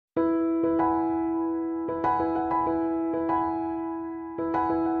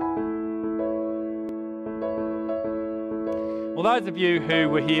Well, those of you who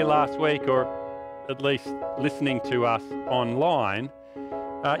were here last week, or at least listening to us online,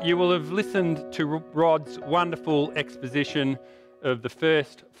 you will have listened to Rod's wonderful exposition of the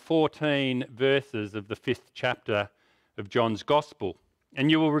first 14 verses of the 5th chapter of John's Gospel.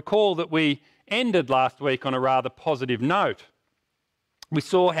 And you will recall that we ended last week on a rather positive note. We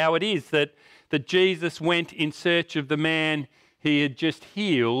saw how it is that Jesus went in search of the man he had just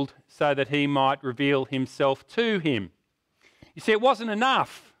healed so that he might reveal himself to him. You see, it wasn't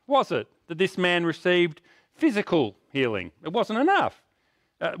enough, was it, that this man received physical healing? It wasn't enough.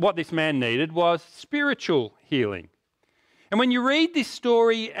 What this man needed was spiritual healing. And when you read this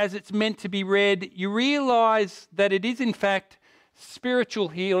story as it's meant to be read, you realise that it is in fact spiritual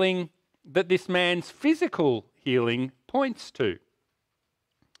healing that this man's physical healing points to.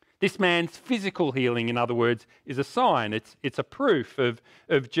 This man's physical healing, in other words, is a sign. It's a proof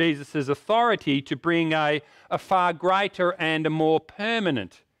of Jesus' authority to bring a far greater and a more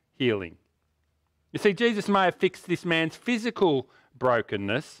permanent healing. You see, Jesus may have fixed this man's physical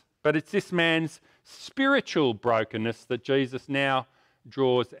brokenness, but it's this man's spiritual brokenness that Jesus now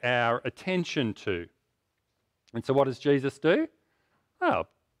draws our attention to. And so what does Jesus do? Well,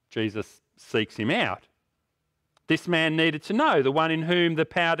 Jesus seeks him out. This man needed to know the one in whom the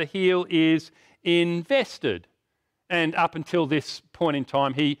power to heal is invested. And up until this point in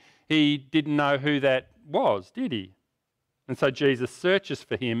time, he didn't know who that was, did he? And so Jesus searches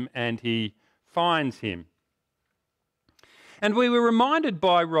for him and he finds him. And we were reminded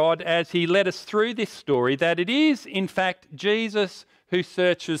by Rod as he led us through this story that it is, in fact, Jesus who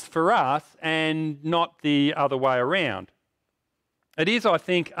searches for us and not the other way around. It is, I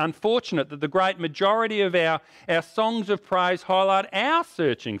think, unfortunate that the great majority of our songs of praise highlight our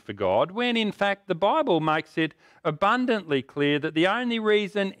searching for God, when in fact the Bible makes it abundantly clear that the only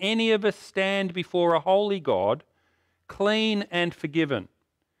reason any of us stand before a holy God, clean and forgiven,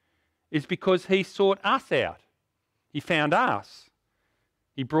 is because he sought us out. He found us.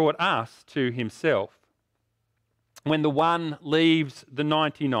 He brought us to himself. When the one leaves the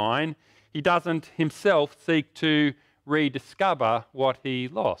 99, he doesn't himself seek to rediscover what he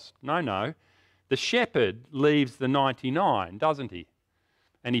lost. No. The shepherd leaves the 99, doesn't he?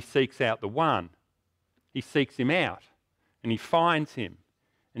 And he seeks out the one. He seeks him out and he finds him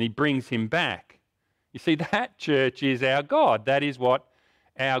and he brings him back. You see, that, church, is our God. That is what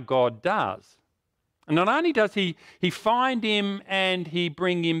our God does. And not only does he find him and he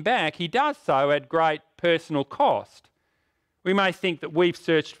bring him back, he does so at great personal cost. We may think that we've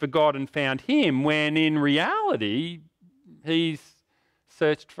searched for God and found him, when in reality, he's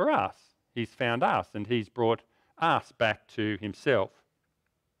searched for us. He's found us and he's brought us back to himself.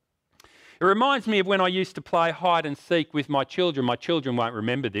 It reminds me of when I used to play hide and seek with my children. My children won't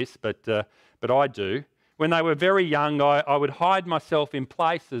remember this, but I do. When they were very young, I would hide myself in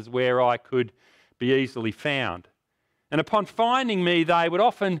places where I could be easily found. And upon finding me, they would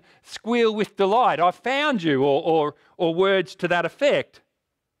often squeal with delight, "I found you," or words to that effect.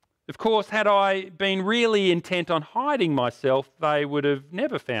 Of course, had I been really intent on hiding myself, they would have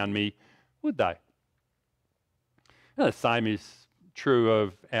never found me, would they? Now, the same is true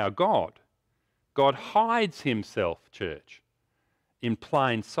of our God. God hides himself, church, in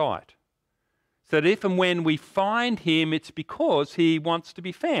plain sight, so that if and when we find him, it's because he wants to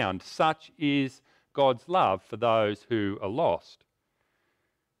be found. Such is God's love for those who are lost.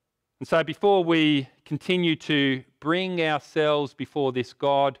 And so before we continue to bring ourselves before this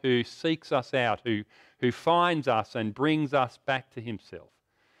God who seeks us out, who finds us and brings us back to himself,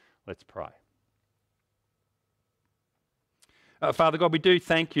 let's pray. Father God, we do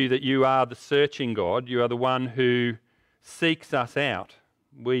thank you that you are the searching God. You are the one who seeks us out.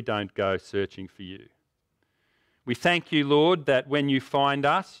 We don't go searching for you. We thank you, Lord, that when you find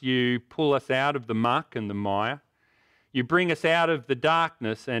us, you pull us out of the muck and the mire. You bring us out of the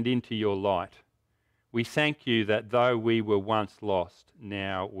darkness and into your light. We thank you that though we were once lost,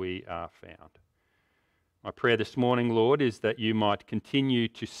 now we are found. My prayer this morning, Lord, is that you might continue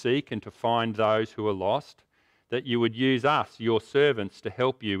to seek and to find those who are lost, that you would use us, your servants, to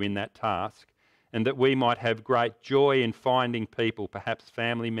help you in that task, and that we might have great joy in finding people, perhaps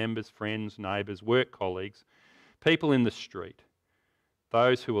family members, friends, neighbours, work colleagues, people in the street,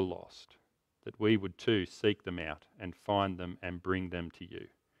 those who are lost, that we would too seek them out and find them and bring them to you.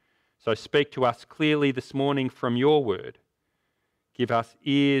 So speak to us clearly this morning from your word. Give us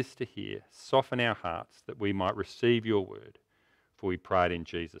ears to hear, soften our hearts that we might receive your word. For we pray it in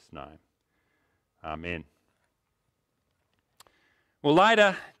Jesus' name. Amen. Well,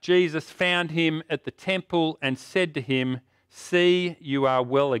 later, Jesus found him at the temple and said to him, "See, you are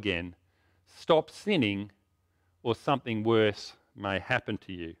well again. Stop sinning, or something worse may happen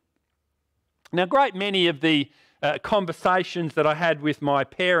to you. Now, a great many of the conversations that I had with my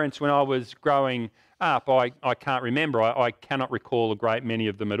parents when I was growing up, I can't remember. I cannot recall a great many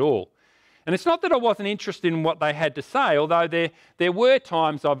of them at all. And it's not that I wasn't interested in what they had to say, although there were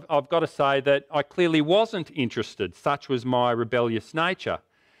times I've got to say that I clearly wasn't interested. Such was my rebellious nature.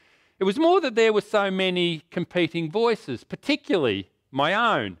 It was more that there were so many competing voices, particularly my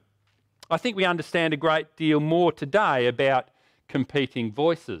own. I think we understand a great deal more today about competing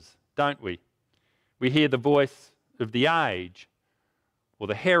voices, don't we? We hear the voice of the age or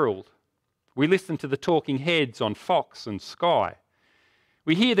the herald. We listen to the talking heads on Fox and Sky.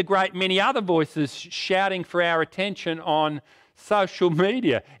 We hear the great many other voices shouting for our attention on social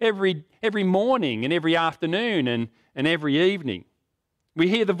media every morning and every afternoon and every evening. We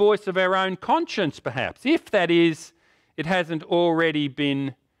hear the voice of our own conscience, perhaps, if that is, it hasn't already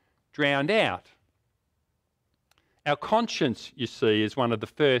been drowned out. Our conscience, you see, is one of the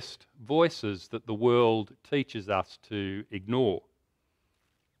first voices that the world teaches us to ignore.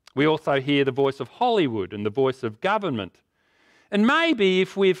 We also hear the voice of Hollywood and the voice of government. And maybe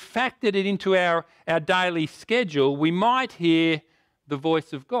if we've factored it into our daily schedule, we might hear the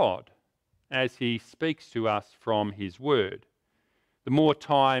voice of God as he speaks to us from his word. The more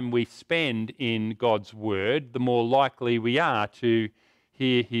time we spend in God's word, the more likely we are to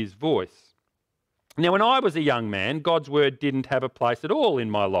hear his voice. Now, when I was a young man, God's word didn't have a place at all in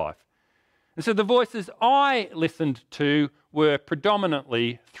my life. And so the voices I listened to were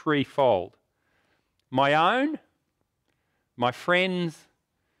predominantly threefold: my own, my friends,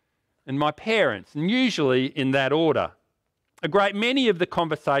 and my parents, and usually in that order. A great many of the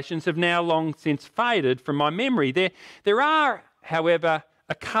conversations have now long since faded from my memory. There are, however,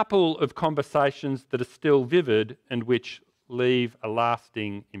 a couple of conversations that are still vivid and which leave a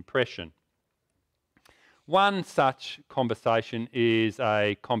lasting impression. One such conversation is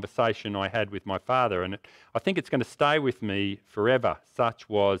a conversation I had with my father, and I think it's going to stay with me forever. Such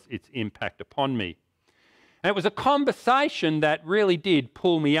was its impact upon me. And it was a conversation that really did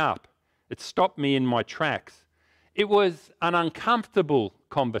pull me up. It stopped me in my tracks. It was an uncomfortable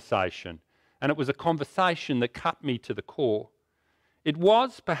conversation, and it was a conversation that cut me to the core. It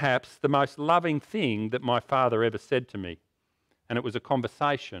was perhaps the most loving thing that my father ever said to me, and it was a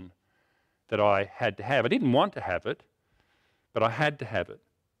conversation that I had to have. I didn't want to have it, but I had to have it.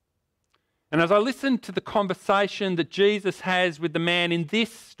 And as I listened to the conversation that Jesus has with the man in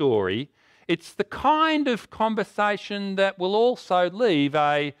this story, it's the kind of conversation that will also leave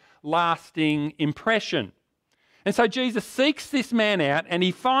a lasting impression. And so Jesus seeks this man out and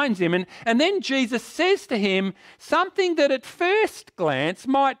he finds him, and then Jesus says to him something that at first glance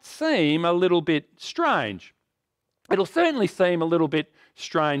might seem a little bit strange. It'll certainly seem a little bit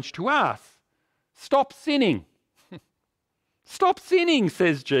strange to us. Stop sinning. Stop sinning,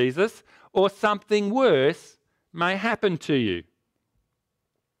 says Jesus, or something worse may happen to you.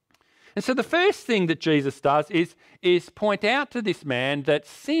 And so the first thing that Jesus does is point out to this man that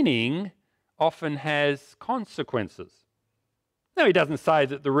sinning often has consequences. Now, he doesn't say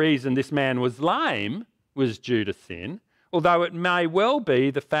that the reason this man was lame was due to sin, although it may well be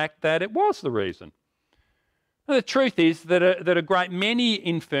the fact that it was the reason. The truth is that a great many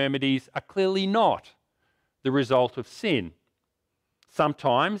infirmities are clearly not the result of sin.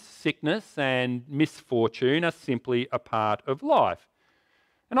 Sometimes sickness and misfortune are simply a part of life.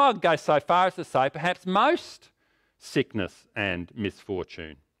 And I'd go so far as to say perhaps most sickness and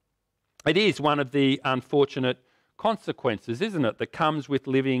misfortune. It is one of the unfortunate consequences, isn't it, that comes with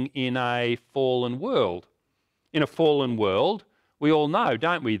living in a fallen world. In a fallen world, we all know,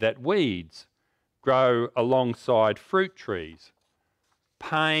 don't we, that weeds grow alongside fruit trees.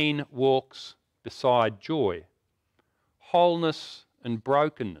 Pain walks beside joy. Wholeness and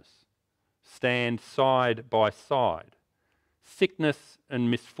brokenness stand side by side. Sickness and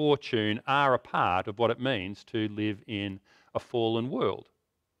misfortune are a part of what it means to live in a fallen world.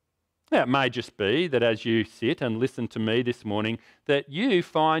 Now, it may just be that as you sit and listen to me this morning, that you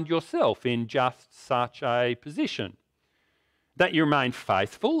find yourself in just such a position. That you remain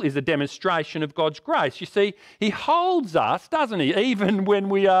faithful is a demonstration of God's grace. You see, he holds us, doesn't he, even when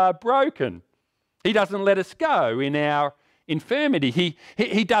we are broken. He doesn't let us go in our infirmity.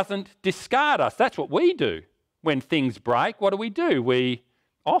 He doesn't discard us. That's what we do. When things break, what do? We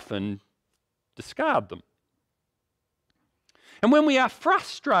often discard them. And when we are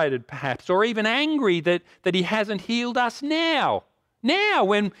frustrated, perhaps, or even angry that he hasn't healed us now,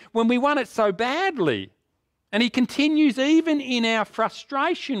 when we want it so badly, and he continues even in our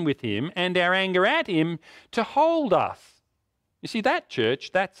frustration with him and our anger at him to hold us. You see, that,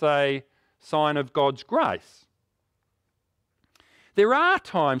 church, that's a sign of God's grace. There are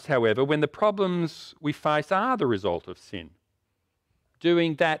times, however, when the problems we face are the result of sin,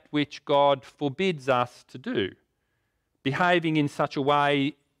 doing that which God forbids us to do, behaving in such a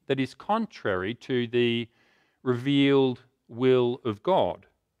way that is contrary to the revealed will of God.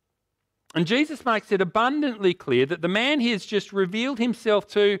 And Jesus makes it abundantly clear that the man he has just revealed himself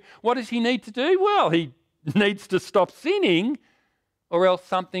to, what does he need to do? Well, he needs to stop sinning, or else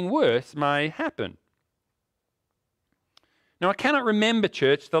something worse may happen. Now, I cannot remember,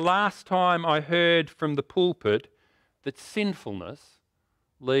 church, the last time I heard from the pulpit that sinfulness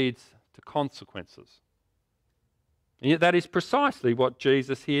leads to consequences. And yet that is precisely what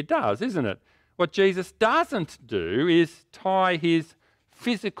Jesus here does, isn't it? What Jesus doesn't do is tie his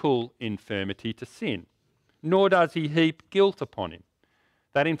physical infirmity to sin, nor does he heap guilt upon him.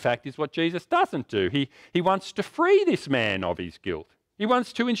 That, in fact, is what Jesus doesn't do. He wants to free this man of his guilt. He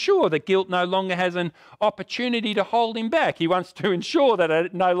wants to ensure that guilt no longer has an opportunity to hold him back. He wants to ensure that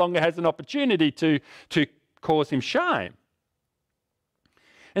it no longer has an opportunity to cause him shame.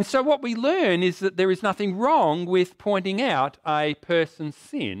 And so what we learn is that there is nothing wrong with pointing out a person's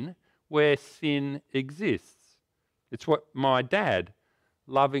sin where sin exists. It's what my dad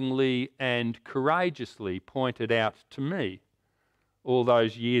lovingly and courageously pointed out to me all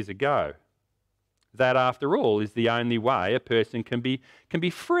those years ago. That, after all, is the only way a person can be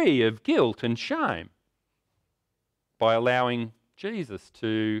free of guilt and shame, by allowing Jesus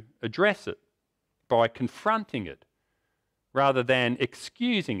to address it, by confronting it, rather than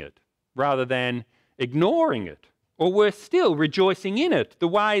excusing it, rather than ignoring it, or worse still, rejoicing in it, the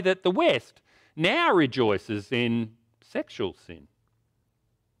way that the West now rejoices in sexual sin.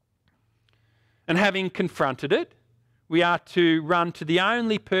 And having confronted it, we are to run to the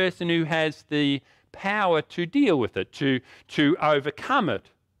only person who has the power to deal with it, to overcome it.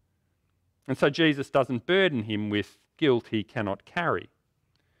 And so Jesus doesn't burden him with guilt he cannot carry.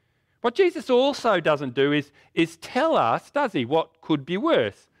 What Jesus also doesn't do is tell us, does he, what could be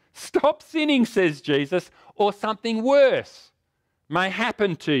worse? Stop sinning, says Jesus, or something worse may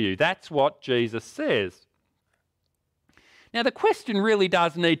happen to you. That's what Jesus says. Now, the question really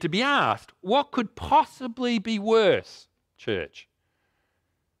does need to be asked. What could possibly be worse, church,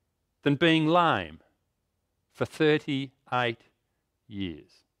 than being lame for 38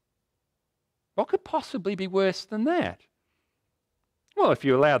 years? What could possibly be worse than that? Well, if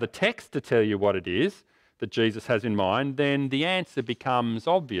you allow the text to tell you what it is that Jesus has in mind, then the answer becomes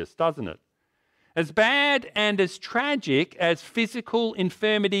obvious, doesn't it? As bad and as tragic as physical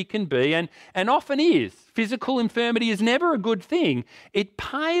infirmity can be, and often is, physical infirmity is never a good thing. It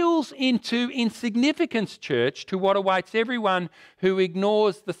pales into insignificance, church, to what awaits everyone who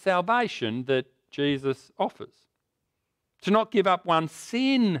ignores the salvation that Jesus offers. To not give up one's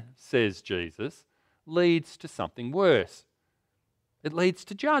sin, says Jesus, leads to something worse. It leads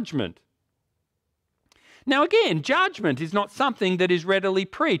to judgment. Now again, judgment is not something that is readily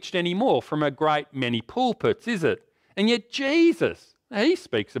preached anymore from a great many pulpits, is it? And yet Jesus, he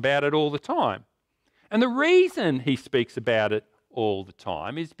speaks about it all the time. And the reason he speaks about it all the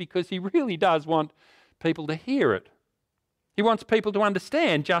time is because he really does want people to hear it. He wants people to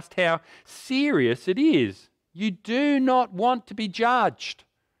understand just how serious it is. You do not want to be judged,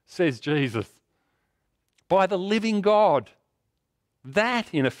 says Jesus, by the living God.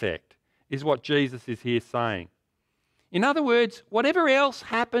 That, in effect, is what Jesus is here saying. In other words, whatever else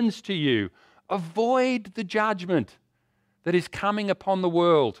happens to you, avoid the judgment that is coming upon the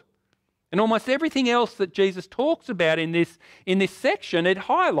world. And almost everything else that Jesus talks about in this section, it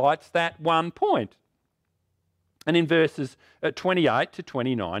highlights that one point. And in verses 28 to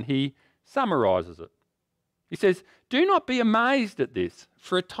 29, he summarises it. He says, "Do not be amazed at this,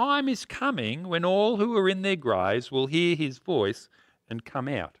 for a time is coming when all who are in their graves will hear his voice and come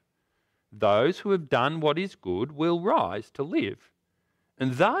out. Those who have done what is good will rise to live,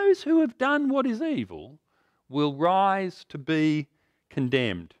 and those who have done what is evil will rise to be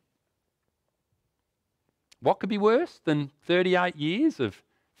condemned." What could be worse than 38 years of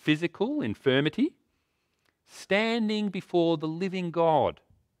physical infirmity? Standing before the living God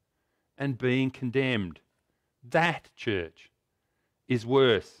and being condemned. That, church, is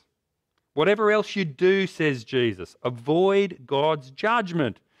worse. Whatever else you do, says Jesus, avoid God's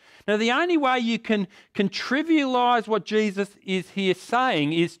judgment. Now, the only way you can trivialise what Jesus is here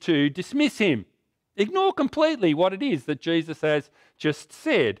saying is to dismiss him. Ignore completely what it is that Jesus has just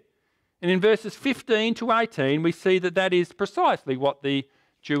said. And in verses 15 to 18, we see that that is precisely what the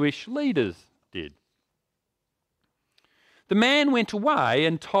Jewish leaders did. The man went away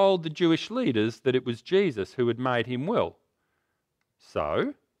and told the Jewish leaders that it was Jesus who had made him well.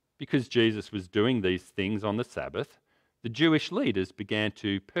 So, because Jesus was doing these things on the Sabbath, the Jewish leaders began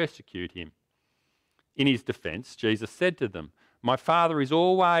to persecute him. In his defense, Jesus said to them, "My Father is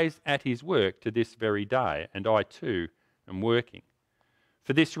always at his work to this very day, and I too am working."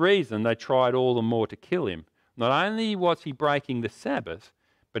 For this reason, they tried all the more to kill him. Not only was he breaking the Sabbath,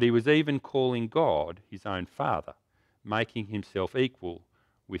 but he was even calling God his own Father, making himself equal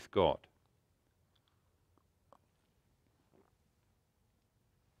with God.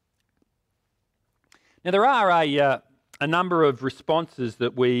 Now, there are a number of responses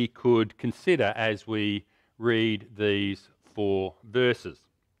that we could consider as we read these 4 verses.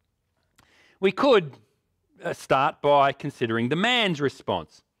 We could start by considering the man's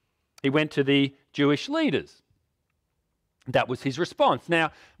response. He went to the Jewish leaders. That was his response.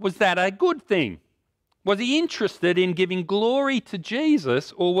 Now, was that a good thing? Was he interested in giving glory to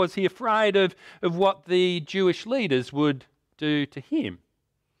Jesus, or was he afraid of what the Jewish leaders would do to him?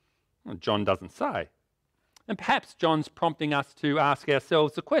 Well, John doesn't say. And perhaps John's prompting us to ask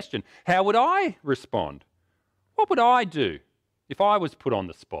ourselves the question, how would I respond? What would I do if I was put on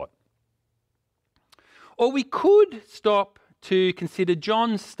the spot? Or we could stop to consider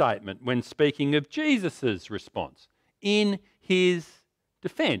John's statement when speaking of Jesus' response in his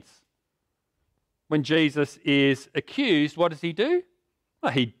defence. When Jesus is accused, what does he do?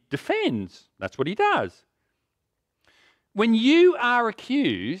 Well, he defends. That's what he does. When you are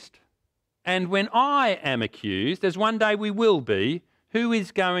accused, and when I am accused, as one day we will be, who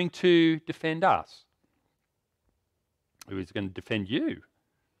is going to defend us? Who is going to defend you?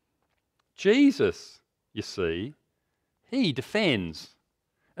 Jesus, you see, he defends.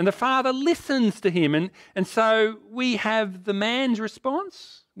 And the Father listens to him. And so we have the man's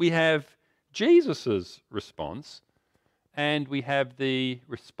response, we have Jesus' response, and we have the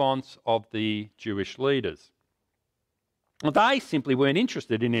response of the Jewish leaders. Well, they simply weren't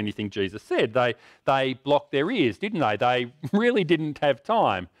interested in anything Jesus said. They blocked their ears, didn't they? They really didn't have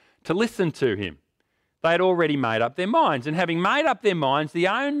time to listen to him. They had already made up their minds. And having made up their minds, the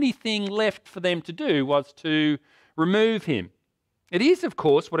only thing left for them to do was to remove him. It is, of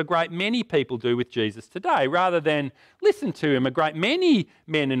course, what a great many people do with Jesus today. Rather than listen to him, a great many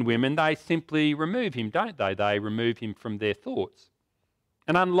men and women, they simply remove him, don't they? They remove him from their thoughts.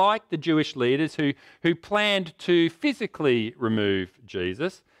 And unlike the Jewish leaders who planned to physically remove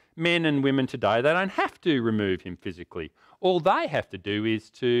Jesus, men and women today, they don't have to remove him physically. All they have to do is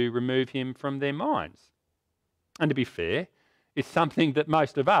to remove him from their minds. And to be fair, it's something that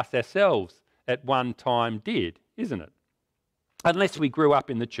most of us ourselves at one time did, isn't it? Unless we grew up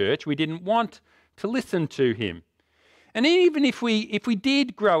in the church, we didn't want to listen to him. And even if we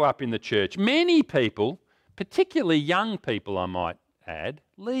did grow up in the church, many people, particularly young people I might add,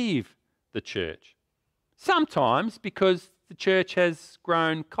 leave the church. Sometimes because the church has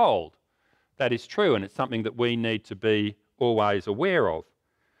grown cold. That is true, and it's something that we need to be always aware of.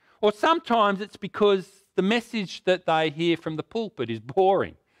 Or sometimes it's because the message that they hear from the pulpit is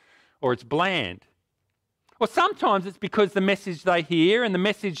boring or it's bland. Or sometimes it's because the message they hear and the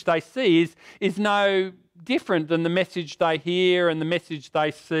message they see is no different than the message they hear and the message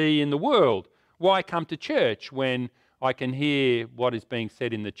they see in the world. Why come to church when I can hear what is being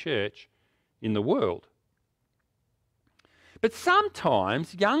said in the church in the world? But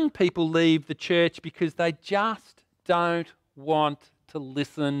sometimes young people leave the church because they just don't want to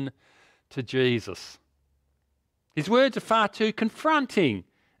listen to Jesus. His words are far too confronting.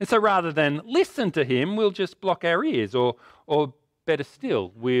 And so rather than listen to him, we'll just block our ears, or better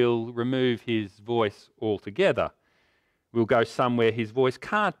still, we'll remove his voice altogether. We'll go somewhere his voice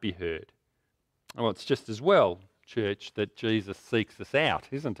can't be heard. Well, it's just as well, church, that Jesus seeks us out,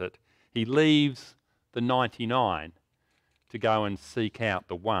 isn't it? He leaves the 99 to go and seek out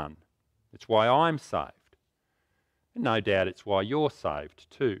the one. It's why I'm saved. And no doubt it's why you're saved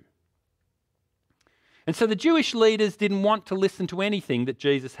too. And so the Jewish leaders didn't want to listen to anything that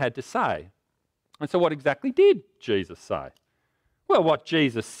Jesus had to say. And so what exactly did Jesus say? Well, what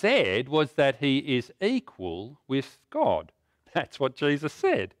Jesus said was that he is equal with God. That's what Jesus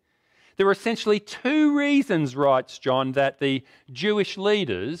said. There were essentially 2 reasons, writes John, that the Jewish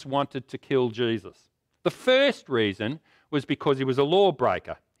leaders wanted to kill Jesus. The first reason was because he was a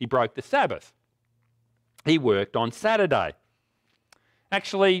lawbreaker. He broke the Sabbath. He worked on Saturday.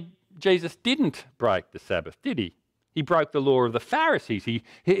 Actually, Jesus didn't break the Sabbath, did he? He broke the law of the Pharisees.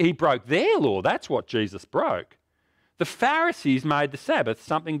 He broke their law. That's what Jesus broke. The Pharisees made the Sabbath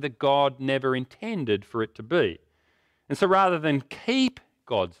something that God never intended for it to be. And so rather than keep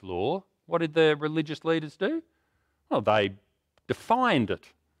God's law, what did the religious leaders do? Well, they defined it.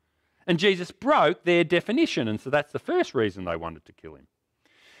 And Jesus broke their definition, and so that's the first reason they wanted to kill him.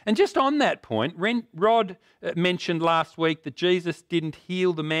 And just on that point, Rod mentioned last week that Jesus didn't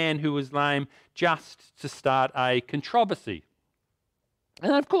heal the man who was lame just to start a controversy.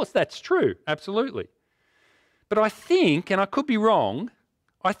 And of course that's true, absolutely. But I think, and I could be wrong,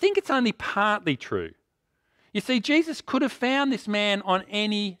 I think it's only partly true. You see, Jesus could have found this man on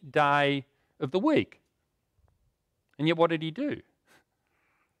any day of the week. And yet what did he do?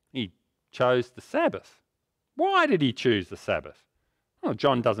 He chose the Sabbath. Why did he choose the Sabbath? Well,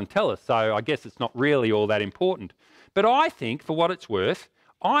 John doesn't tell us, so I guess it's not really all that important. But I think, for what it's worth,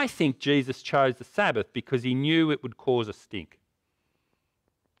 I think Jesus chose the Sabbath because he knew it would cause a stink.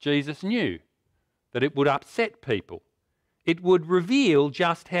 Jesus knew that it would upset people. It would reveal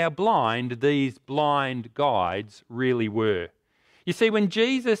just how blind these blind guides really were. You see, when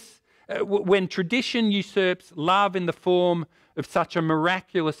tradition usurps love in the form of such a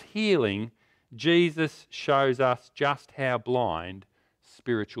miraculous healing, Jesus shows us just how blind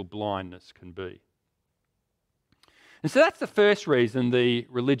spiritual blindness can be. And so that's the first reason the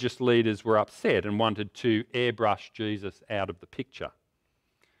religious leaders were upset and wanted to airbrush Jesus out of the picture.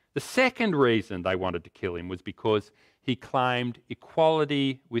 The second reason they wanted to kill him was because he claimed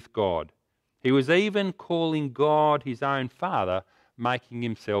equality with God. He was even calling God his own Father, making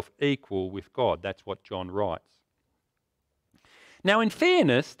himself equal with God. That's what John writes. Now, in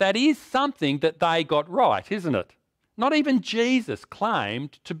fairness, that is something that they got right, isn't it? Not even Jesus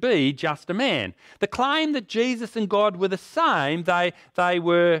claimed to be just a man. The claim that Jesus and God were the same, they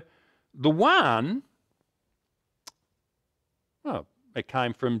were the one, well, it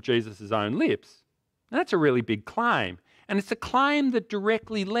came from Jesus' own lips. That's a really big claim. And it's a claim that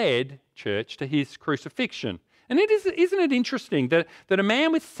directly led, church, to his crucifixion. And isn't it interesting that a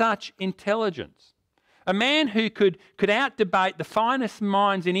man with such intelligence, a man who could out-debate the finest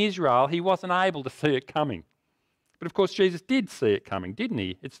minds in Israel, he wasn't able to see it coming. But of course, Jesus did see it coming, didn't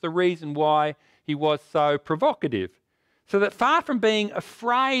he? It's the reason why he was so provocative. So that far from being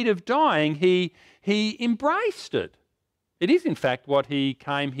afraid of dying, he embraced it. It is, in fact, what he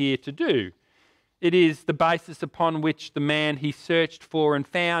came here to do. It is the basis upon which the man he searched for and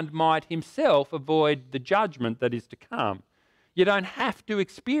found might himself avoid the judgment that is to come. You don't have to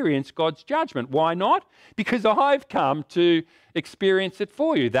experience God's judgment. Why not? Because I've come to experience it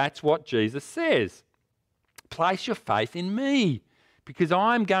for you. That's what Jesus says. Place your faith in me, because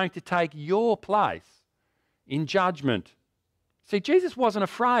I'm going to take your place in judgment. See, Jesus wasn't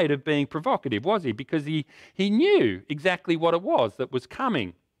afraid of being provocative, was he? Because he knew exactly what it was that was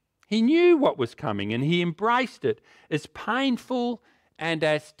coming. He knew what was coming and he embraced it. As painful and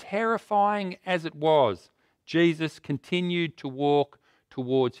as terrifying as it was, Jesus continued to walk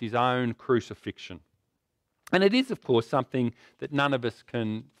towards his own crucifixion. And it is, of course, something that none of us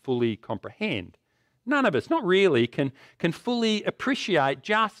can fully comprehend. None of us, not really, can fully appreciate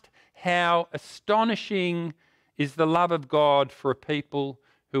just how astonishing is the love of God for a people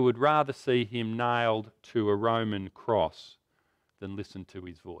who would rather see him nailed to a Roman cross than listen to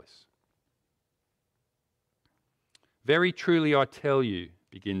his voice. Very truly I tell you,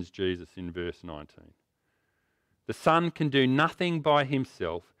 begins Jesus in verse 19, the Son can do nothing by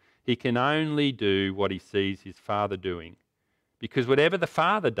himself. He can only do what he sees his Father doing, because whatever the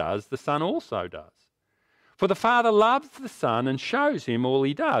Father does, the Son also does. For the Father loves the Son and shows him all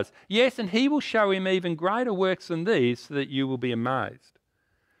he does. Yes, and he will show him even greater works than these, so that you will be amazed.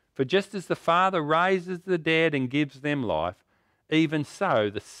 For just as the Father raises the dead and gives them life, even so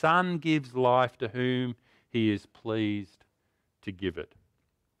the Son gives life to whom he is pleased to give it.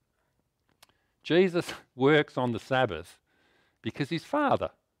 Jesus works on the Sabbath because his Father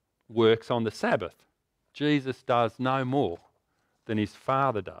works on the Sabbath. Jesus does no more than his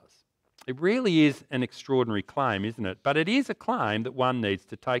Father does. It really is an extraordinary claim, isn't it? But it is a claim that one needs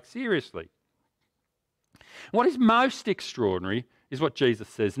to take seriously. What is most extraordinary is what Jesus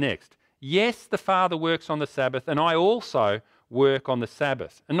says next. Yes, the Father works on the Sabbath, and I also work on the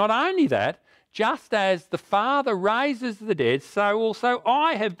Sabbath. And not only that, just as the Father raises the dead, so also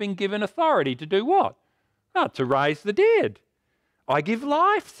I have been given authority to do what? Oh, to raise the dead. I give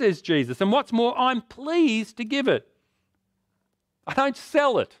life, says Jesus, and what's more, I'm pleased to give it. I don't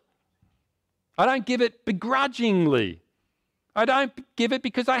sell it. I don't give it begrudgingly. I don't give it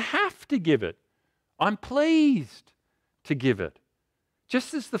because I have to give it. I'm pleased to give it.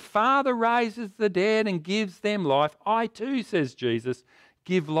 Just as the Father raises the dead and gives them life, I too, says Jesus,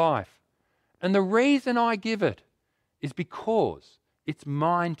 give life. And the reason I give it is because it's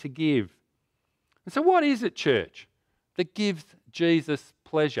mine to give. And so what is it, church, that gives Jesus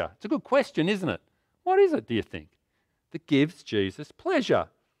pleasure? It's a good question, isn't it? What is it, do you think, that gives Jesus pleasure?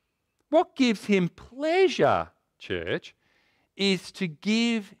 What gives him pleasure, church, is to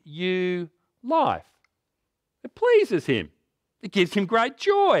give you life. It pleases him. It gives him great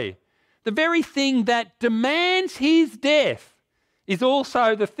joy. The very thing that demands his death is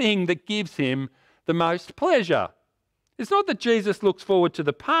also the thing that gives him the most pleasure. It's not that Jesus looks forward to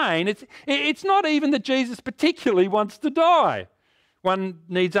the pain. It's not even that Jesus particularly wants to die. One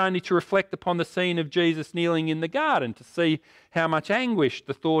needs only to reflect upon the scene of Jesus kneeling in the garden to see how much anguish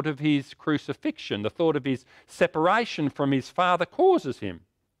the thought of his crucifixion, the thought of his separation from his Father causes him.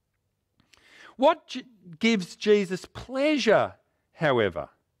 What gives Jesus pleasure, however,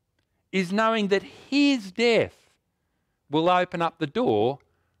 is knowing that his death will open up the door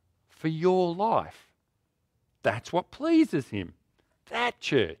for your life. That's what pleases him. That,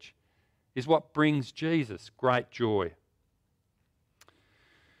 church, is what brings Jesus great joy.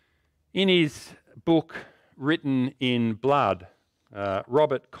 In his book, Written in Blood,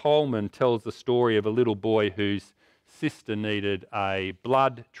 Robert Coleman tells the story of a little boy whose sister needed a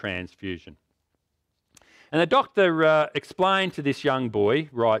blood transfusion. And the doctor explained to this young boy,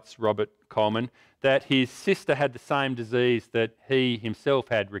 writes Robert Coleman, that his sister had the same disease that he himself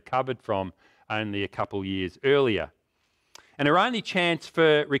had recovered from only a couple years earlier. And her only chance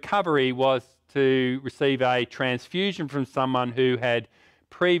for recovery was to receive a transfusion from someone who had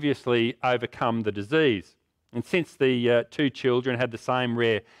previously overcome the disease. And since the two children had the same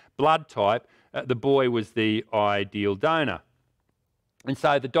rare blood type, the boy was the ideal donor. And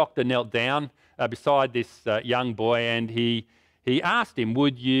so the doctor knelt down beside this young boy and he asked him,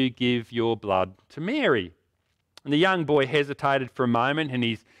 "Would you give your blood to Mary?" And the young boy hesitated for a moment and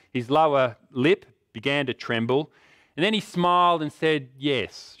his lower lip began to tremble. And then he smiled and said,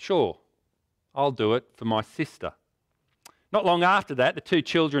 "Yes, sure, I'll do it for my sister." Not long after that, the two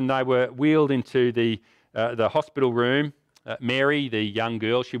children, they were wheeled into the hospital room. Mary, the young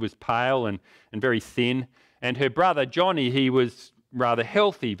girl, she was pale and very thin. And her brother, Johnny, he was rather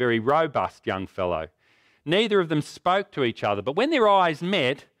healthy, very robust young fellow. Neither of them spoke to each other, but when their eyes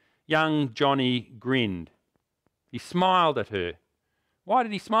met, young Johnny grinned. He smiled at her. Why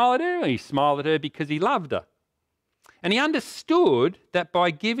did he smile at her? He smiled at her because he loved her. And he understood that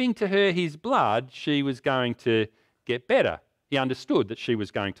by giving to her his blood, she was going to get better. He understood that she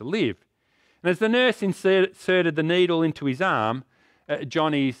was going to live. And as the nurse inserted the needle into his arm,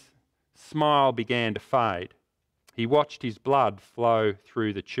 Johnny's smile began to fade. He watched his blood flow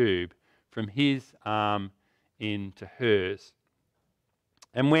through the tube from his arm into hers.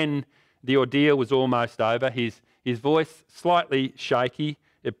 And when the ordeal was almost over, his voice slightly shaky,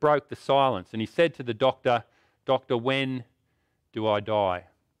 it broke the silence. And he said to the doctor, "Doctor, when do I die?"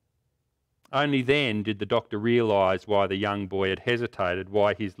 Only then did the doctor realise why the young boy had hesitated,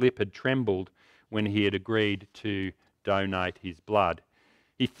 why his lip had trembled when he had agreed to donate his blood.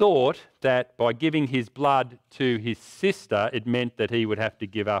 He thought that by giving his blood to his sister, it meant that he would have to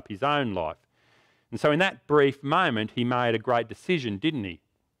give up his own life. And so in that brief moment, he made a great decision, didn't he?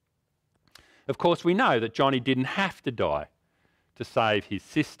 Of course, we know that Johnny didn't have to die to save his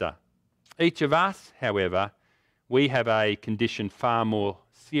sister. Each of us, however, we have a condition far more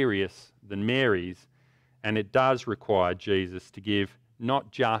serious than Mary's, and it does require Jesus to give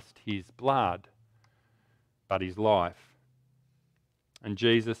not just his blood, but his life. And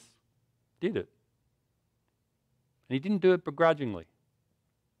Jesus did it. And he didn't do it begrudgingly.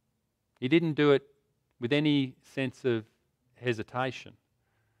 He didn't do it with any sense of hesitation.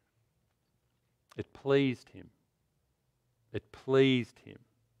 It pleased him. It pleased him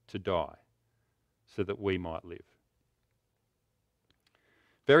to die so that we might live.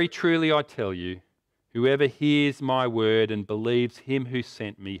 Very truly I tell you, whoever hears my word and believes him who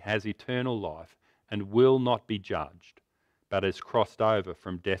sent me has eternal life and will not be judged, but has crossed over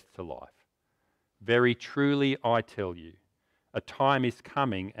from death to life. Very truly I tell you, a time is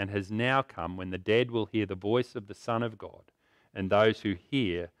coming and has now come when the dead will hear the voice of the Son of God, and those who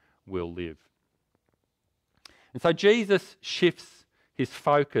hear will live. And so Jesus shifts his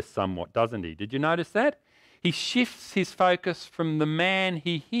focus somewhat, doesn't he? Did you notice that? He shifts his focus from the man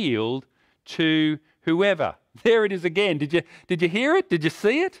he healed to whoever. There it is again. Did you hear it? Did you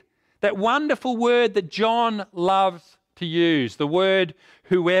see it? That wonderful word that John loves to use, the word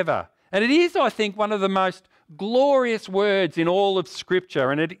whoever. And it is, I think, one of the most glorious words in all of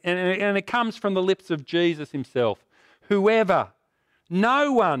Scripture, and it comes from the lips of Jesus himself. Whoever.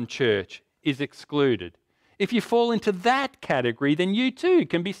 No one, church, is excluded. If you fall into that category, then you too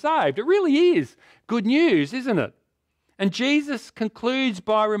can be saved. It really is good news, isn't it? And Jesus concludes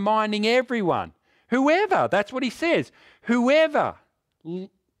by reminding everyone, whoever, that's what he says, whoever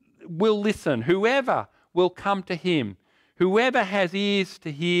will listen, whoever will come to him, Whoever has ears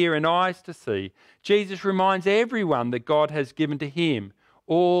to hear and eyes to see, Jesus reminds everyone that God has given to him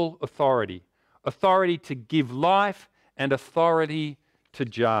all authority. Authority to give life and authority to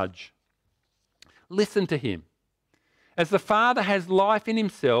judge. Listen to him. As the Father has life in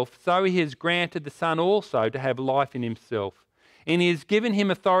himself, so he has granted the Son also to have life in himself. And he has given him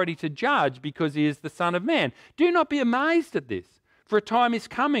authority to judge because he is the Son of Man. Do not be amazed at this, for a time is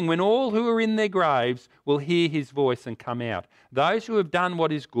coming when all who are in their graves will hear his voice and come out. Those who have done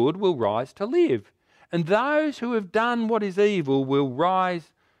what is good will rise to live, and those who have done what is evil will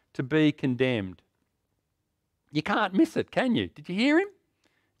rise to be condemned. You can't miss it, can you? Did you hear him?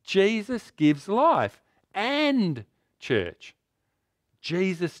 Jesus gives life and church.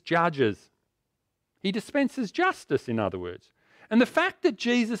 Jesus judges. He dispenses justice, in other words. And the fact that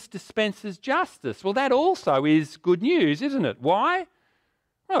Jesus dispenses justice, well, that also is good news, isn't it? Why?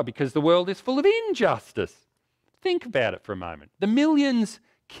 Well, because the world is full of injustice. Think about it for a moment. The millions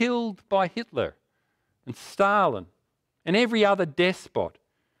killed by Hitler and Stalin and every other despot,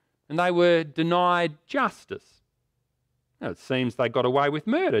 and they were denied justice. Now, it seems they got away with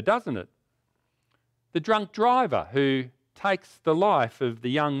murder, doesn't it? The drunk driver who takes the life of the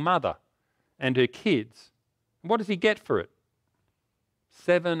young mother and her kids, what does he get for it?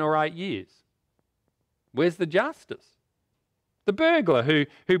 7 or 8 years. Where's the justice? The burglar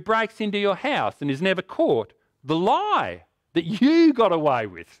who breaks into your house and is never caught, the lie that you got away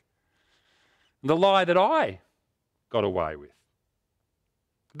with, the lie that I got away with.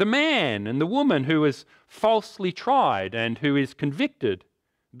 The man and the woman who is falsely tried and who is convicted,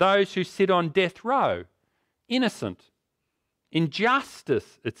 those who sit on death row, innocent.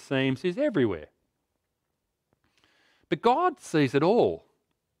 Injustice, it seems, is everywhere. But God sees it all.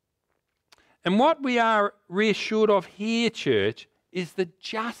 And what we are reassured of here, church, is that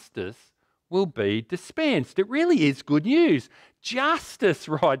justice will be dispensed. It really is good news. Justice,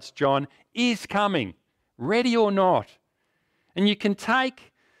 writes John, is coming, ready or not. And you can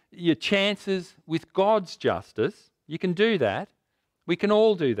take your chances with God's justice. You can do that. We can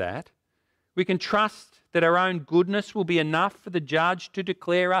all do that. We can trust that our own goodness will be enough for the judge to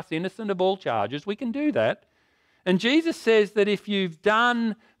declare us innocent of all charges. We can do that. And Jesus says that if you've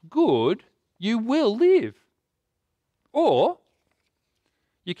done good, you will live. Or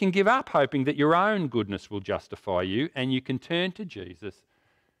you can give up hoping that your own goodness will justify you, and you can turn to Jesus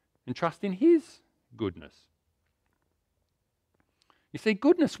and trust in his goodness. You see,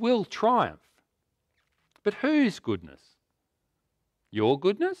 goodness will triumph. But whose goodness? Your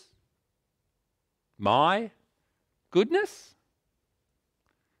goodness? My goodness?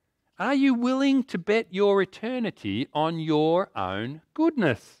 Are you willing to bet your eternity on your own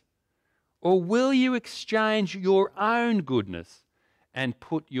goodness? Or will you exchange your own goodness and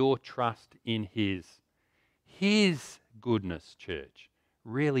put your trust in his? His goodness, church,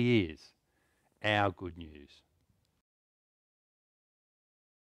 really is our good news.